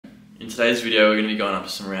today's video, we're going to be going up to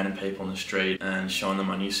some random people on the street and showing them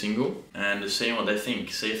my new single and just seeing what they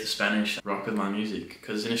think. See if the Spanish rock with my music.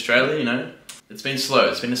 Because in Australia, you know, it's been slow.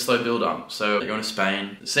 It's been a slow build up. So we're going to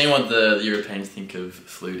Spain, seeing what the Europeans think of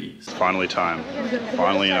Flutie. It's finally time.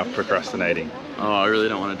 Finally enough procrastinating. Oh, I really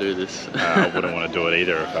don't want to do this. I wouldn't want to do it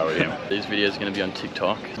either if I were him. These videos are going to be on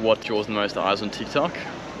TikTok. What draws the most eyes on TikTok?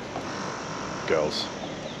 Girls.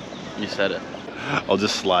 You said it. I'll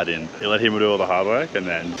just slide in. You let him do all the hard work and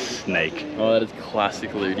then snake. Oh, that is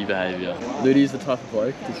classic Ludi behaviour. Ludi's the type of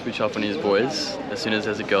bloke to switch up on his boys as soon as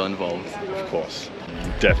there's a girl involved. Of course.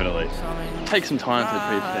 Definitely. Take some time to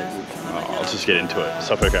appreciate it. Oh, let's just get into it.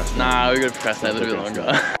 Stop procrastinating. Nah, we gotta procrastinate a little bit longer.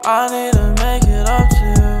 I need to make it up to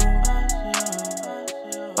you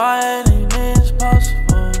by any means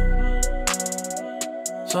possible,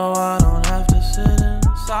 so I don't have to sit in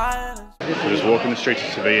silence. We're just walking the streets of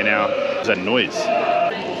Sevilla now. What's that noise?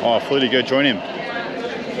 Oh, Flutie, go join him.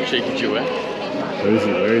 Cheeky Jew, Where is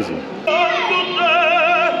he? Where is he?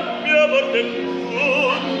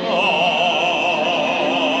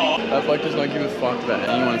 That bloke does not give a fuck about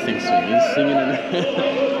anyone thinks of him. He's singing in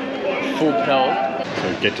full pelt. So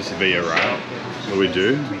we get to Sevilla, right? What do we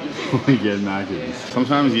do? We get Maggie's.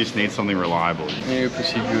 Sometimes you just need something reliable. New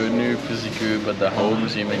pussy good, but the whole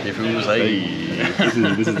museum if it was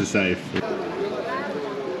This is the safe.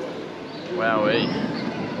 Wowee.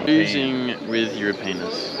 Oozing with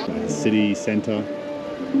Europeanness. City centre.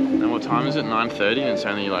 And what time is it? 9:30 and it's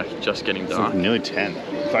only like just getting dark. Nearly 10.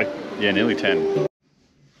 It's like, yeah, nearly 10.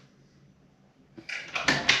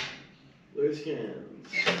 Loose cans.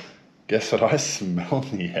 Guess what I smell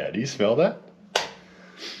in the air? Do you smell that?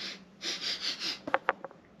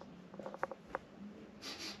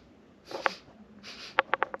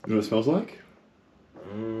 You know what it smells like?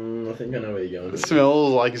 I think I know where you're going. It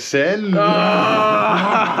smells like sand. What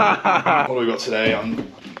do we got today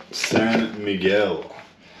on San Miguel?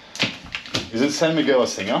 Isn't San Miguel a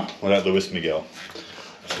singer? Or that Luis Miguel?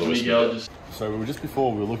 Miguel just... So we were just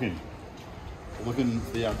before, we were looking for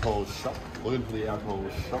the alcohol shop. Looking for the alcohol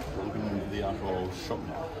shop. We're looking for the alcohol shop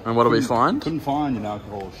now. And what do we find? Couldn't find an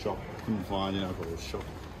alcohol shop. Couldn't find an alcohol shop.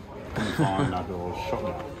 Couldn't find an alcohol shop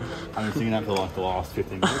now. I've been singing that for like the last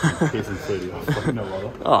 15 minutes. Piercing Flutie off like no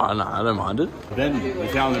other. Oh no, I don't mind it. Then we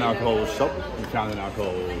found an alcohol shop. We found an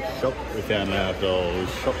alcohol shop. We found an alcohol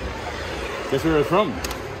shop. Guess where it's from?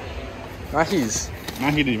 Mackey's.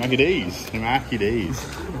 Mackie D's.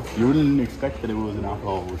 You wouldn't expect that it was an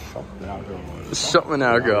alcohol shop. Shop an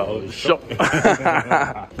alcohol shop.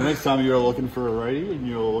 The next time you're looking for a roadie and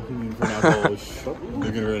you're looking for an alcohol shop,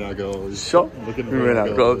 looking for an alcohol shop, looking for an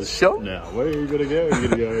alcohol shop. Now, where are you gonna go? You're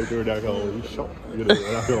gonna go to an alcohol shop. You're gonna go to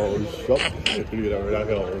an alcohol shop. You're gonna go to an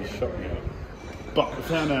alcohol shop now. But we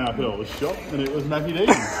found an alcohol shop and it was Mackie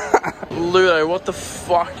D's. Ludo, what the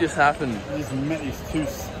fuck just happened? I just met these two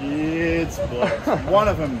skids blokes. One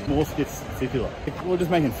of them more schizotypical. We were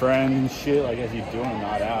just making friends and shit, like as you're doing a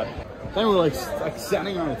night out. They were like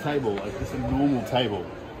standing on a table, like just a normal table.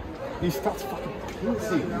 And he starts fucking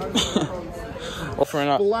pissing. Offering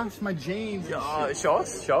up. Blast my jeans. Show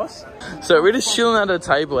us. So we're just chilling at a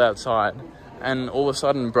table outside. And all of a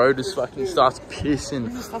sudden, bro just fucking starts pissing.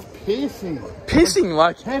 He just starts pissing. Pissing,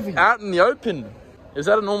 like heavy. Out in the open. Is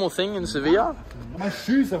that a normal thing in Sevilla? My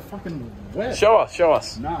shoes are fucking wet. Show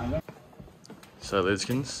us. No. So,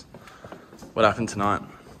 Lizkins, what happened tonight?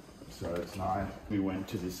 So tonight, we went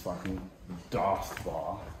to this fucking Dast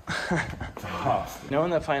bar. Dast. You know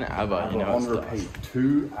when they're playing ABBA, you know on it's repeat,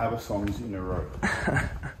 2 ABBA songs in a row.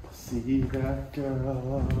 See that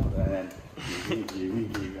girl, and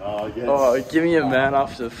oh, yes. Oh, give me a man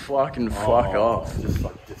up to fucking fuck off.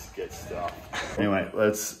 Just get stuff. Anyway,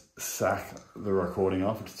 let's sack the recording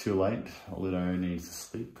off. It's too late. Ludo needs to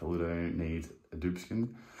sleep. Ludo needs a doopskin.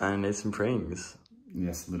 And I need some prings.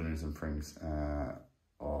 Yes, Ludo needs some prings.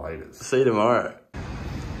 Later. See you tomorrow.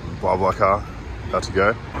 Blah car. About to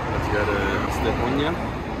go. Let's go to Steponia.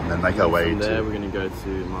 And then make our way from there, to... we're going to go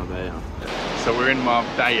to Marbella. So we're in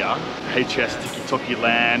Marbella, HS Tiki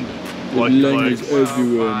land. Language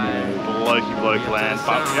everywhere, man. Bloke land.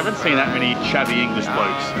 But we haven't seen that many chatty English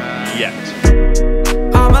blokes yet.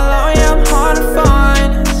 I'm alone, yeah, I'm hard to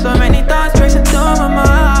find. So many thoughts racing through my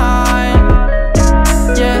mind.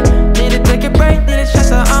 Yeah, need to take a break, need to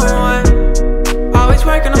stress out unwind. Always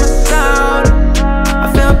working on my sound.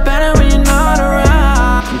 I feel better when you're not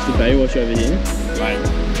around. Mr. Baywatch over here. Mate,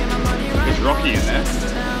 there's Rocky in there.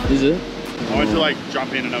 Is it? I went to like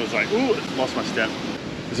jump in and I was like, ooh, lost my step.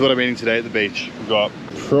 This is what I'm eating today at the beach. We've got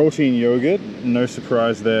protein yogurt, no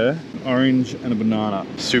surprise there. Orange and a banana.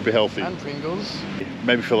 Super healthy. And Pringles.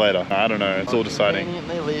 Maybe for later. I don't know, it's all deciding.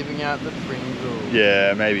 Conveniently leaving out the Pringles.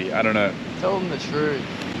 Yeah, maybe. I don't know. Tell them the truth.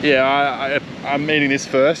 Yeah, I'm eating this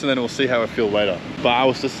first and then we'll see how I feel later. But I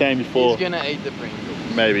was just saying before... He's gonna eat the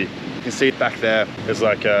Pringles. Maybe. You can see it back there. There's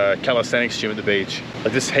like a calisthenics gym at the beach.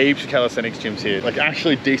 Like there's heaps of calisthenics gyms here. Like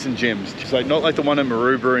actually decent gyms. Just like not like the one in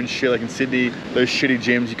Marbella and shit, like in Sydney, those shitty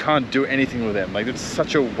gyms. You can't do anything with them. Like it's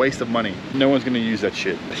such a waste of money. No one's gonna use that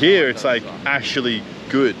shit. Here it's like actually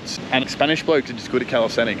good. And Spanish blokes are just good at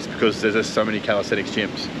calisthenics because there's just so many calisthenics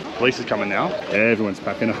gyms. Police is coming now. Everyone's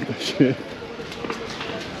packing up that shit.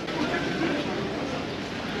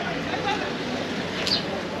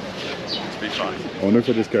 I wonder if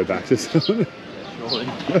I just go back to some. Surely.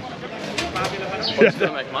 What's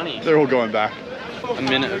gonna make money? They're all going back. A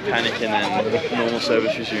minute of panic and then normal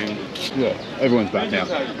service resumed. Yeah, everyone's back now.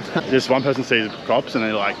 Just one person sees cops and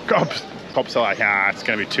they're like, cops! Cops are like, ah, it's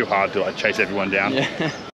gonna be too hard to like chase everyone down.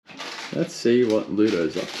 Yeah. Let's see what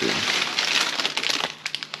Ludo's up to.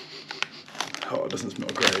 Oh, it doesn't smell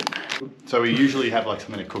great. So we usually have like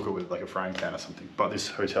something to cook it with, like a frying pan or something, but this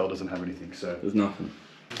hotel doesn't have anything, so. There's nothing.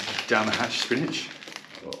 Down the hatch spinach.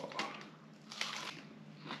 Oh.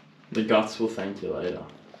 The guts will thank you later.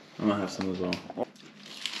 I might have some as well.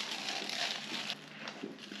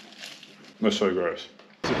 They're so gross.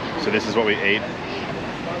 So this is what we eat.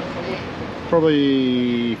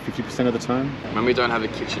 Probably 50% of the time. When we don't have a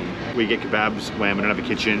kitchen. We get kebabs when we don't have a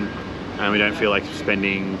kitchen and we don't feel like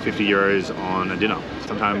spending 50 euros on a dinner.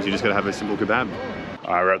 Sometimes you just gotta have a simple kebab.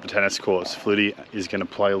 Alright, we're at the tennis courts. Flutie is gonna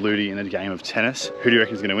play Ludi in a game of tennis. Who do you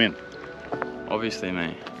reckon is gonna win? Obviously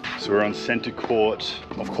me. So we're on centre court.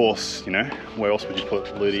 Of course, you know, where else would you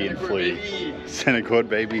put Ludi and Flutie? Centre court,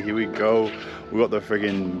 baby, here we go. We got the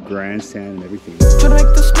friggin' grandstand and everything. Tryna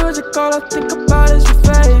make this music, all I think about is your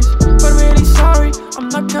face. But I'm really sorry, I'm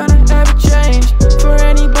not gonna ever change for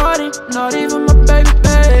anybody, not even my baby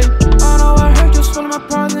babe. I know I hurt you, swallow my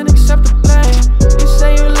pride and accept the blame. You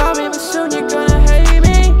say you love me, but soon you're gonna hate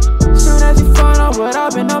me. Soon as you find out what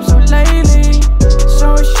I've been up to lately.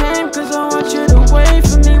 So ashamed, cause I want you to wait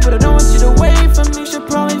for me, but I don't want you to wait for me. Should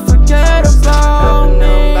probably forget about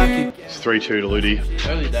me. It's 3-2 to Ludi.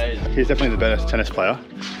 Early days. He's definitely the better tennis player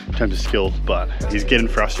in terms of skill, but he's getting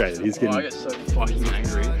frustrated. He's getting. I get so fucking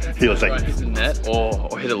angry. He was like, hit the net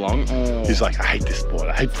or hit it long. Oh. He's like, I hate this sport.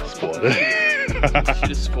 I hate this sport.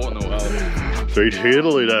 Shittest sport in the world. 3-2 to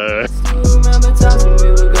Ludo. Remember times when we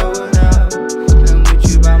were going out, and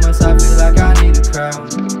with you by my side, feel like I need a crown.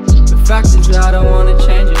 The fact is that I don't wanna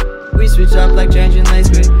change it. We switch up like changing lanes,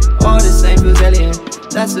 we all the same, feels alien.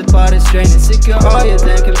 That's the part that's straining. Sick of all your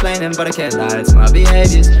damn complaining, but I can't lie, it's my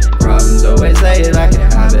behaviors. Problems always lay it like a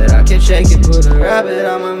habit. I can't shake it, put a rabbit,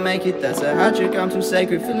 I'ma make it. That's a hat trick, I'm too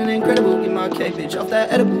sacred. Feeling incredible, get my cake, bitch. Off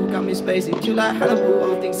that edible, got me spacey. Cute like Hannibal,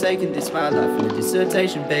 all things taken. This my life in a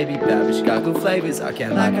dissertation, baby. Bad bitch, got good flavors. I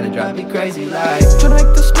can't lie, gonna drive me crazy like. Tryna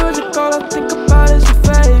make this music, all I think about is your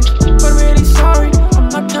face. But I'm really sorry, I'm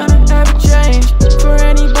not gonna ever change for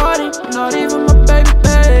anybody, not even my baby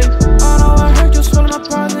babe. I know I hurt you, swallow my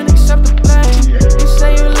pride and accept the blame. You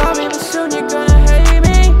say you love me, but soon you're gonna hate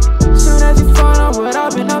me. Soon as you find out what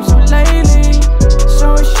I've been up to lately.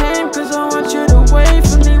 So ashamed, cause I want you to wait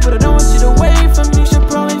for me, but I don't want you to wait for me. Should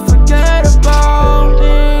probably forget about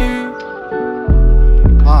me.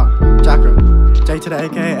 Jackro, J to the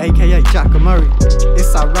aka Jacko Murray.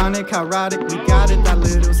 It's ironic, we got it, that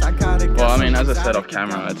little psychotic. Well, I mean, as I said off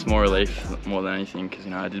camera, it's more relief more than anything because,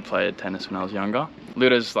 you know, I did play tennis when I was younger.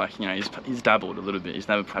 Ludo's like, you know, he's dabbled a little bit. He's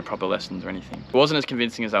never had proper lessons or anything. It wasn't as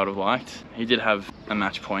convincing as I would have liked. He did have a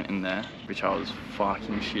match point in there, which I was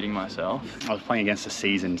fucking shitting myself. I was playing against a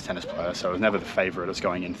seasoned tennis player, so I was never the favourite. I was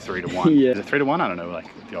going in 3-1. Yeah. Is it 3-1? I don't know, like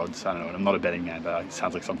the odds. I don't know. I'm not a betting man, but it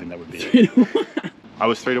sounds like something that would be. 3-1? I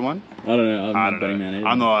was 3-1? I don't know. I'm not a betting man either.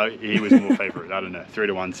 I'm not. He was more favourite. I don't know.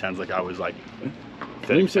 3-1 sounds like I was like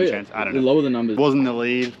 30% chance. I don't know. Lower the numbers. Wasn't the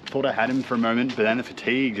lead. Thought I had him for a moment, but then the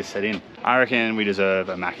fatigue just set in. I reckon we deserve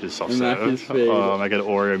a Macca's soft serve. Like an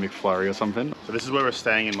Oreo McFlurry or something. So this is where we're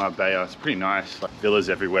staying in Marbella. It's pretty nice. Like villas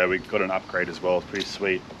everywhere. We got an upgrade as well. It's pretty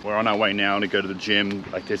sweet. We're on our way now to go to the gym.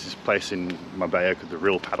 Like there's this place in Marbella called the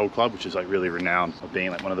Real Paddle Club, which is like really renowned for being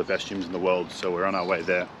like one of the best gyms in the world. So we're on our way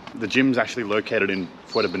there. The gym's actually located in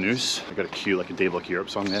Fuerte Banús. I got a cue like a D Block Europe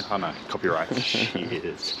song there. Oh no, copyright. Shit.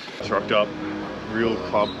 It's rocked up. Real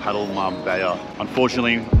Club Paddle Marbella.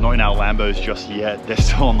 Unfortunately, not in our Lambos just yet. They're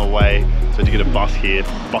still on the way. So to get a bus here.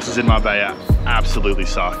 Buses in Marbella absolutely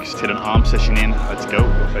suck. Just hit an arm session in. Let's go.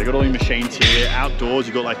 So you got all your machines here. Outdoors,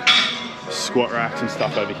 you got like squat racks and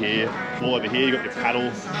stuff over here. All over here, you got your paddle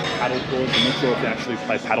courts. I'm not sure if you actually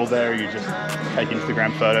play paddle there or you just take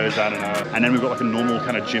Instagram photos, I don't know. And then we've got like a normal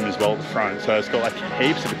kind of gym as well at the front. So it's got like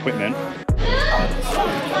heaps of equipment.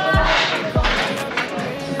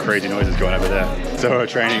 crazy noises going over there. So we're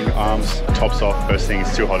training, arms, tops off, first thing,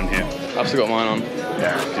 it's too hot in here. I've still got mine on.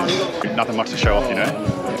 Yeah, because nothing much to show off, you know?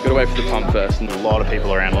 Gotta wait for the pump first. And a lot of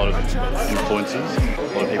people around, a lot of influencers,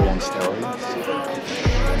 a lot of people on steroids.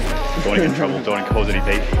 Don't want to get in trouble, don't want to cause any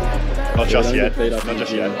beef. Not just yet, not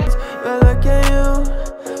just yet. But look at you,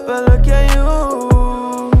 but look at you.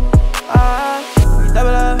 We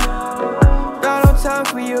double up. Got no time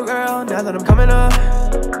for you, girl, now that I'm coming up.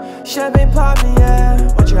 Champagne popping, yeah,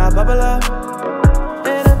 watch your bubble up.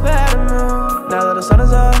 In a better mood, now that the sun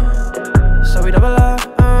is up. So we double up.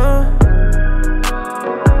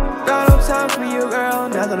 Got no time for you, girl,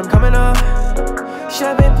 now that I'm coming up.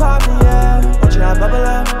 Champagne popping, yeah, watch your bubble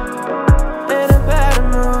up. In a better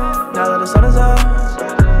mood, now that the sun is up.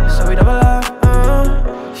 So we double up.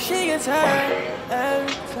 She gets hurt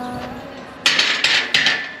every time.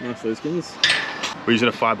 Nice loose skins. We're using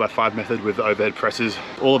a 5x5 method with overhead presses.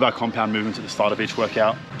 All of our compound movements at the start of each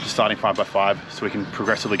workout, just starting 5x5 so we can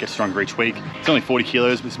progressively get stronger each week. It's only 40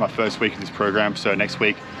 kilos, this is my first week of this program, so next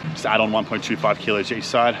week, just add on 1.25 kilos to each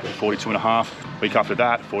side, 42.5. Week after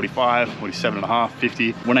that, 45, 47.5,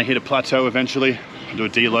 50. When I hit a plateau eventually, I'll do a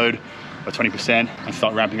deload by 20% and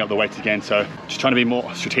start ramping up the weights again. So just trying to be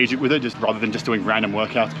more strategic with it, just rather than just doing random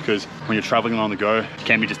workouts, because when you're traveling on the go, it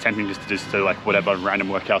can be just tempting just to do like whatever random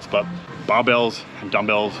workouts, but barbells and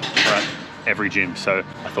dumbbells are at every gym. So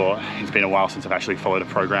I thought it's been a while since I've actually followed a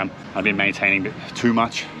program. I've been maintaining too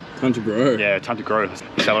much. Time to grow. Yeah, time to grow.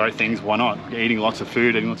 Accelerate things, why not? Eating lots of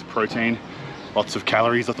food, eating lots of protein, lots of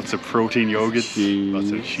calories, lots of protein yogurts,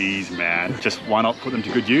 lots of cheese, man. Just why not put them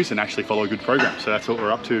to good use and actually follow a good program? So that's what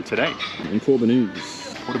we're up to today. Important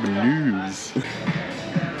news. What are the news?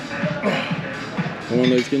 Come on,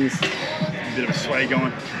 those skins. A bit of a sway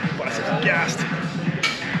going, biceps are gassed.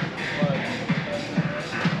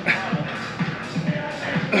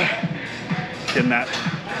 Getting that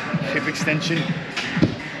hip extension.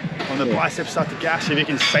 When the biceps start to gas, if you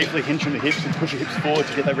can safely hinge from the hips and push your hips forward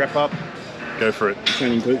to get that rep up, go for it.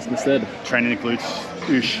 Training glutes instead. Training the glutes,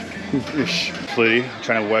 oosh, oosh. Fluty,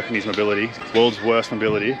 trying to work on his mobility. World's worst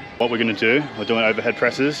mobility. What we're gonna do, we're doing overhead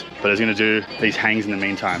presses, but it's gonna do these hangs in the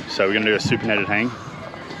meantime. So we're gonna do a supinated hang.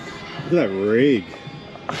 Look at that rig.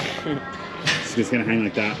 It's just gonna hang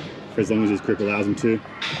like that for as long as his grip allows him to.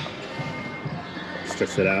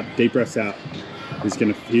 Stretch that out, deep breaths out.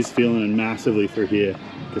 He's feeling it massively through here.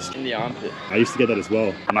 In the armpit. I used to get that as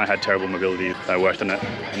well. And I had terrible mobility. I worked on it.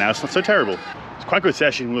 And now it's not so terrible. It's quite a good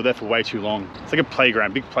session. We were there for way too long. It's like a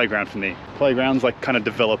playground, big playground for me. Playgrounds like kind of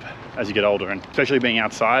develop as you get older, and especially being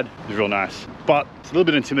outside is real nice. But it's a little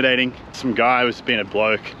bit intimidating. Some guy was being a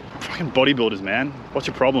bloke. Fucking bodybuilders, man. What's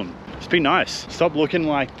your problem? Just be nice. Stop looking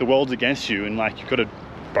like the world's against you and like you've got a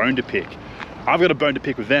bone to pick. I've got a bone to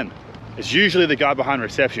pick with them. It's usually the guy behind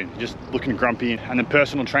reception, just looking grumpy, and then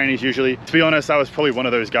personal trainers usually. To be honest, I was probably one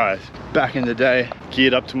of those guys. Back in the day,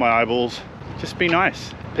 geared up to my eyeballs. Just be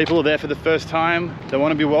nice. People are there for the first time. They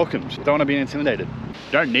want to be welcomed. They don't want to be intimidated.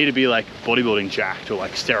 You don't need to be like bodybuilding jacked or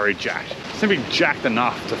like steroid jacked. Just be jacked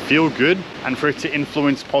enough to feel good and for it to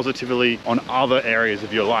influence positively on other areas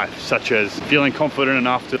of your life, such as feeling confident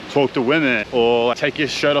enough to talk to women or take your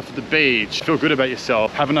shirt off at the beach, feel good about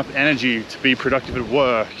yourself, have enough energy to be productive at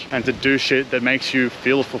work and to do shit that makes you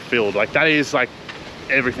feel fulfilled. Like that is like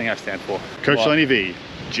everything I stand for. Coach Lenny V,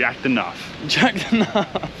 jacked enough. Jacked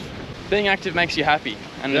enough. Being active makes you happy,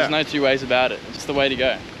 and there's no two ways about it. It's just the way to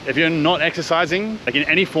go. If you're not exercising, like in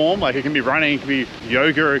any form, like it can be running, it can be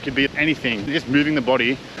yoga, or it could be anything, just moving the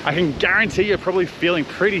body, I can guarantee you're probably feeling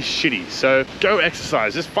pretty shitty. So go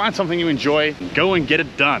exercise, just find something you enjoy, go and get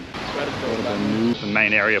it done. The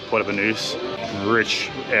main area, Port Banús, rich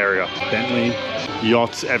area. Bentley,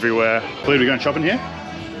 yachts everywhere. Believe we're going shopping here?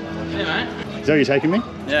 Yeah, mate. Is that where you're taking me?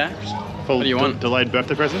 Yeah. Full What do you want? Delayed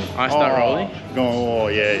birthday present? I start rolling. Oh,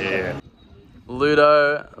 yeah.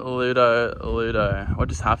 Ludo. What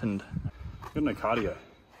just happened? Got no cardio.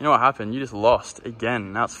 You know what happened? You just lost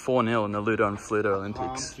again. Now it's 4-0 in the Ludo and Fluto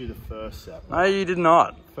Olympics. Do the first set. No, you did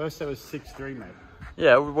not. First set was 6-3, mate.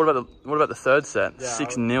 Yeah, what about the third set? Yeah,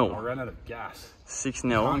 6-0. I ran out of gas.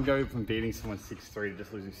 6-0. Can't go from beating someone 6-3 to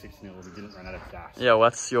just losing 6-0 if we didn't run out of gas. Yeah, well,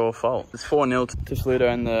 that's your fault. It's 4-0 to Fluto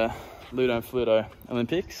and the Ludo and Fluto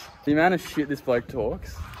Olympics. The amount of shit this bloke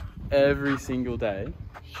talks every single day,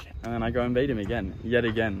 and then I go and beat him again, yet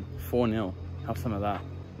again, 4-0. Have some of that.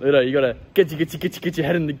 Ludo, you gotta get your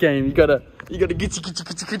head in the game. You gotta get your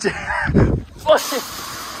flush it.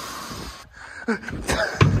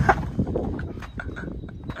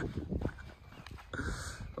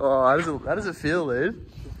 Oh, how does it feel,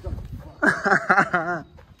 dude? 4-0.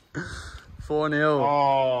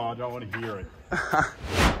 Oh, I don't want to hear it.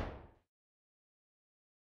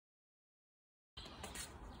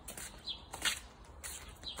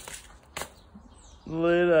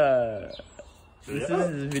 Ludo. This is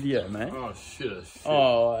his video, mate. Oh shit,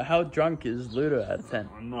 Oh, how drunk is Ludo out of 10?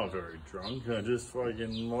 I'm not very drunk. I just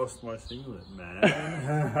fucking lost my singlet,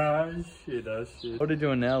 man. Shit, oh shit. What are you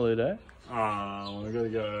doing now, Ludo? We gotta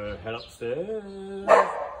go head upstairs.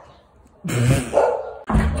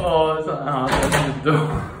 Oh, it's not hard. That's the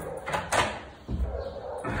door.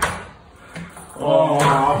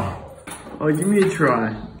 Oh, give me a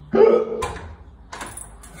try.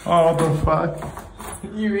 Oh, what the fuck?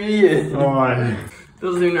 You idiot. Oh,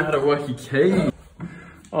 Doesn't even know how to work your key.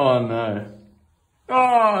 Oh no.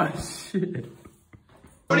 Oh shit.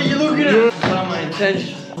 What are you looking at? Not my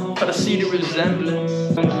intention. But I see the resemblance.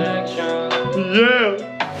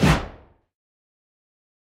 yeah!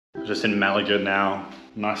 Just in Malaga now.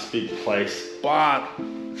 Nice big place. But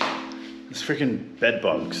it's freaking bed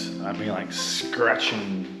bugs. I've been like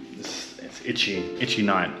scratching. It's itchy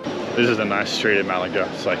night. This is a nice street in Malaga.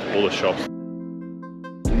 It's like all the shops.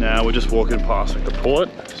 Now we're just walking past like the port.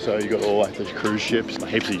 So you got all like the cruise ships,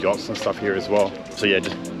 heaps of yachts and stuff here as well. So yeah,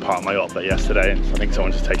 just parked my yacht there yesterday. I think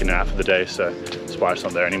someone's just taken it out for the day, so that's why it's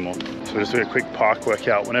not there anymore. So we're just doing a quick park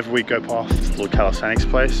workout whenever we go past this little calisthenics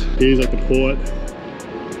place. Here's like the port.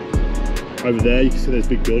 Over there, you can see there's a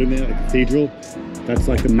big building there, like a cathedral. That's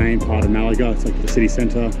like the main part of Malaga. It's like the city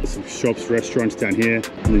centre. There's some shops, restaurants down here.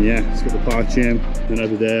 And then yeah, it's got the park gym. And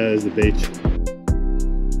over there is the beach.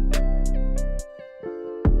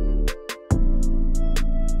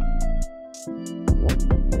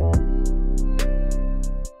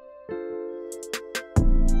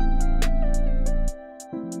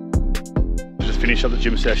 Just finished up the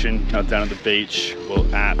gym session. Now down at the beach.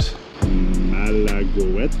 We're at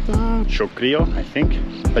Malaga, Chocrio, I think.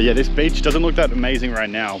 But yeah, this beach doesn't look that amazing right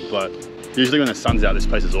now, but usually when the sun's out, this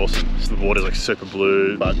place is awesome. So the water's like super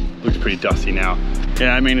blue, but looks pretty dusty now.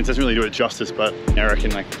 Yeah, I mean, it doesn't really do it justice, but I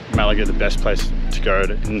reckon like Malaga, the best place to go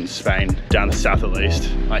to in Spain, down the south at least.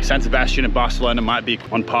 Like San Sebastian and Barcelona might be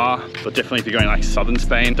on par, but definitely if you're going like southern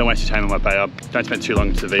Spain, don't waste your time in Marbella. Don't spend too long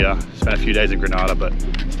in Sevilla. Spend a few days in Granada, but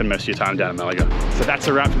spend most of your time down in Malaga. So that's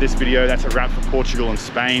a wrap for this video. That's a wrap for Portugal and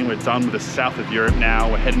Spain. We're done with the south of Europe now.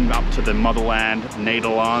 We're heading up to the motherland,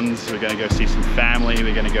 Netherlands. We're gonna go see some family.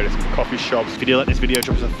 We're gonna go to some coffee shops. If you did like this video,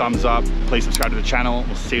 drop us a thumbs up. Please subscribe to the channel.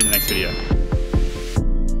 We'll see you in the next video.